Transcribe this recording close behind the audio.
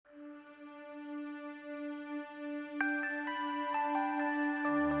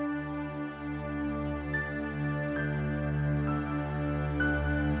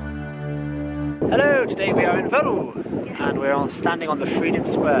today we are in Võru, and we're standing on the Freedom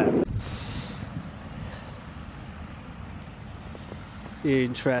Square.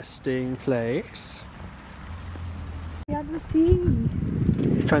 Interesting place. Yeah, the tea.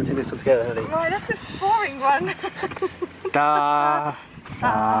 Let's try and sing this all together, Ellie. Oh, that's a boring one. Da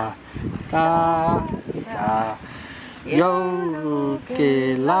sa joulukillat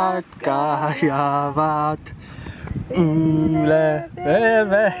kajavad üle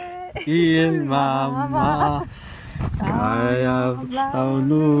terve ilmamaa kajab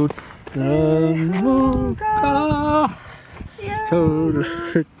laulud rõõmuga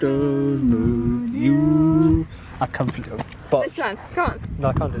joulutulnud ju. I can't feel it. This one, come on. No,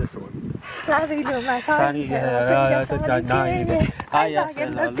 I can't do this one. You're saying any words.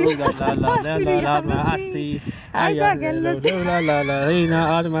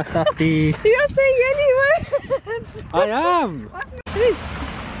 I am.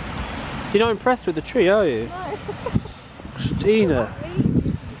 You're not impressed with the tree, are you? No. Christina.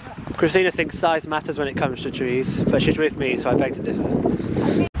 Christina thinks size matters when it comes to trees, but she's with me, so I beg to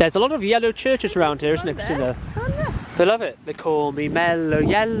differ. There's a lot of yellow churches around here, isn't it, Christina? They love it. They call me Mellow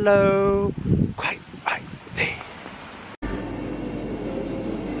Yellow. Quite right there.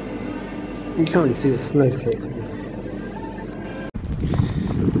 You can't really see the snowflakes.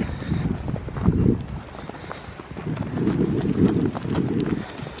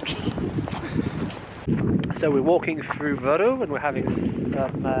 So we're walking through Võru and we're having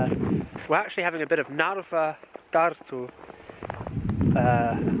some. We're actually having a bit of Narva Tartu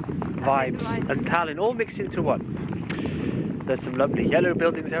vibes and Tallinn all mixed into one. There's some lovely yellow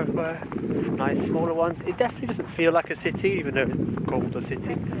buildings everywhere, some nice smaller ones. It definitely doesn't feel like a city, even though it's called a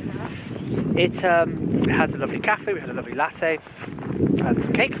city. It has a lovely cafe. We had a lovely latte and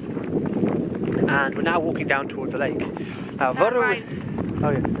some cake, and we're now walking down towards the lake. Now Võru, oh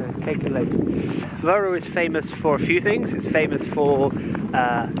yeah, the cake and lake. Võru is famous for a few things. It's famous for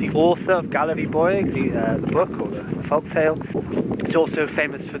the author of Gallery Boy, the book or the folktale. It's also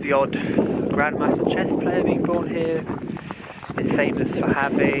famous for the odd grandmaster chess player being born here. It's famous for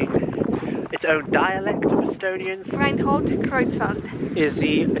having its own dialect of Estonians. Reinhold Kreutzwald is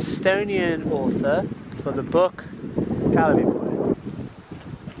the Estonian author for the book Gallery Boy.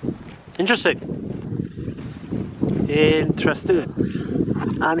 Interesting. Interesting.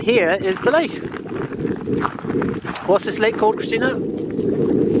 And here is the lake. What's this lake called, Christina?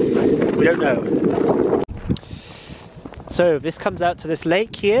 We don't know. So this comes out to this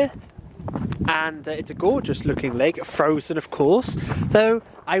lake here. And it's a gorgeous looking lake, frozen of course, though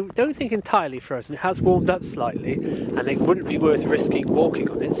I don't think entirely frozen. It has warmed up slightly and it wouldn't be worth risking walking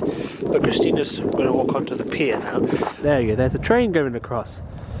on it, but Christina's going to walk onto the pier now. There you go, there's a train going across.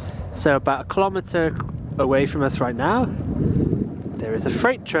 So about 1 kilometre away from us right now, there is a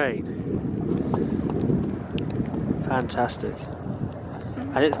freight train. Fantastic.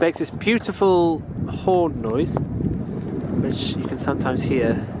 And it makes this beautiful horn noise, which you can sometimes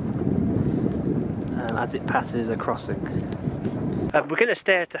hear as it passes a crossing. We're going to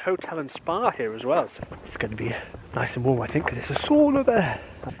stay at a hotel and spa here as well, so it's going to be nice and warm I think, because there's a sauna there.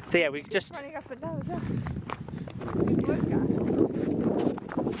 So yeah, we just... running up and down as well.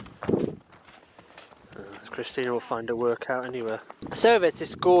 Christina will find a workout anywhere. So there's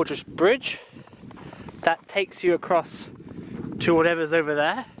this gorgeous bridge that takes you across to whatever's over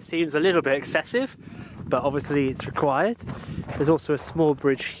there. Seems a little bit excessive, but obviously it's required. There's also a small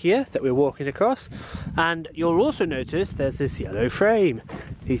bridge here that we're walking across, and you'll also notice there's this yellow frame.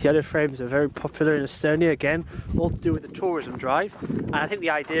 These yellow frames are very popular in Estonia, again, all to do with the tourism drive, and I think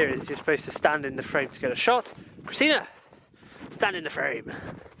the idea is you're supposed to stand in the frame to get a shot. Christina, stand in the frame.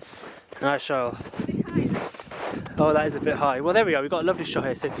 And I shall... Oh, that is a bit high. Well, there we go, we've got a lovely shot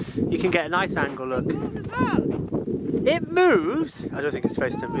here, so you can get a nice angle look. It moves? I don't think it's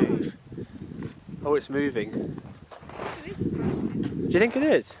supposed to move. Oh, it's moving. Do you think it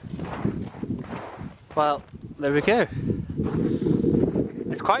is? Well, there we go.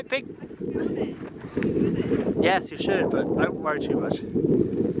 It's quite big. Yes, you should, but don't worry too much.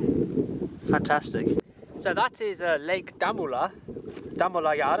 Fantastic. So that is Lake Damula,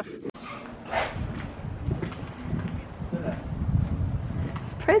 Järv.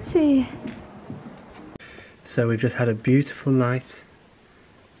 It's pretty. So we've just had a beautiful night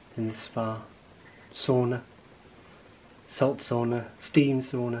in the spa, sauna. Salt sauna, steam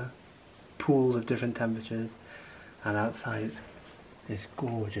sauna, pools of different temperatures, and outside it's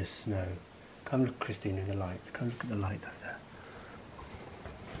gorgeous snow. Come look, Christine, in the light. Come look at the light out there.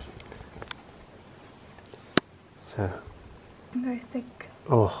 So. Very thick.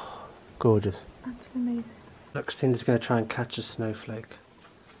 Oh, gorgeous. Absolutely amazing. Look, Christina's going to try and catch a snowflake.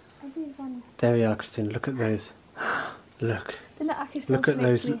 There we are, Christine. Look at those. Look. They're not actually Look at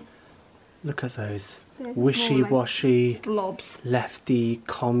those. snowflakes, Look at those. they're just Wishy-washy, more like blobs. lefty,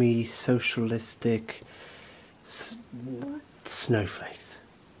 commie, socialistic snowflakes.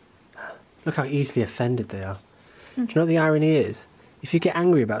 Look how easily offended they are. Do you know what the irony is? If you get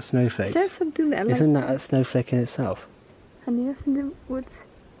angry about snowflakes, There's something there like isn't that a snowflake in itself? and yes, in the woods.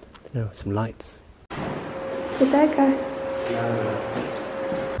 No, some lights. The beggar.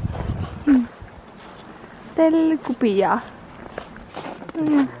 Del kupia.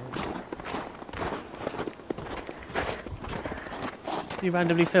 Yeah. Are you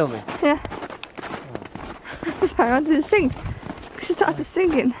randomly filming? Yeah. I wanted to sing. She started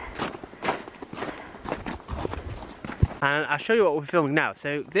singing. And I'll show you what we're filming now.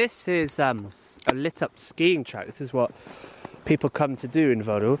 So this is a lit up skiing track. This is what people come to do in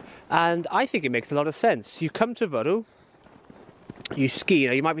Võru. And I think it makes a lot of sense. You come to Võru, you ski.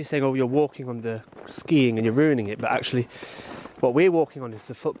 Now you might be saying, oh, you're walking on the skiing and you're ruining it. But actually, what we're walking on is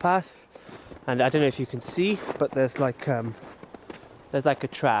the footpath. And I don't know if you can see, but there's like a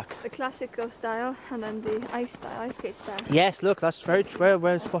track. The classical style and then the ice skate style. Yes, look, that's very true.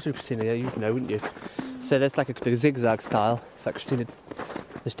 Well spotted, Christina. Yeah, you'd know, wouldn't you? So there's like the zigzag style that Christina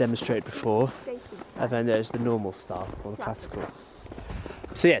has demonstrated before. Skating style. And then there's the normal style, or the classical.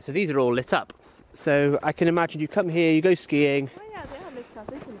 So yeah, so these are all lit up. So I can imagine you come here, you go skiing, Oh yeah, they are lit up,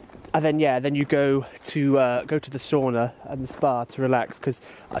 isn't it? and then then you go to the sauna and the spa to relax. Because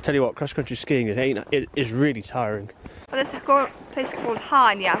I tell you what, cross country skiing it is really tiring. Well, there's a place called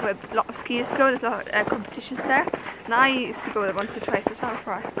Hanja where a lot of skiers go. There's a lot of competitions there, and I used to go there once or twice as well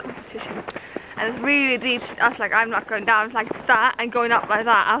for a competition. And it's really deep. I was like, I'm not going down. It's like that and going up like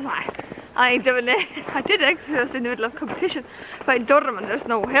that. I was like, I ain't doing it. I did it because I was in the middle of competition. But in Durham, there's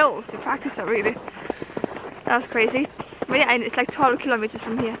no hills to practice it really. That was crazy. But yeah, and it's like 12 kilometers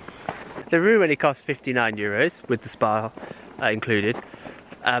from here. The room only costs €59 with the spa included,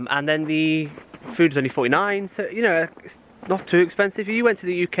 and then the food is only 49. So you know, it's not too expensive. If you went to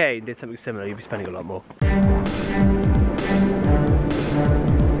the UK and did something similar, you'd be spending a lot more.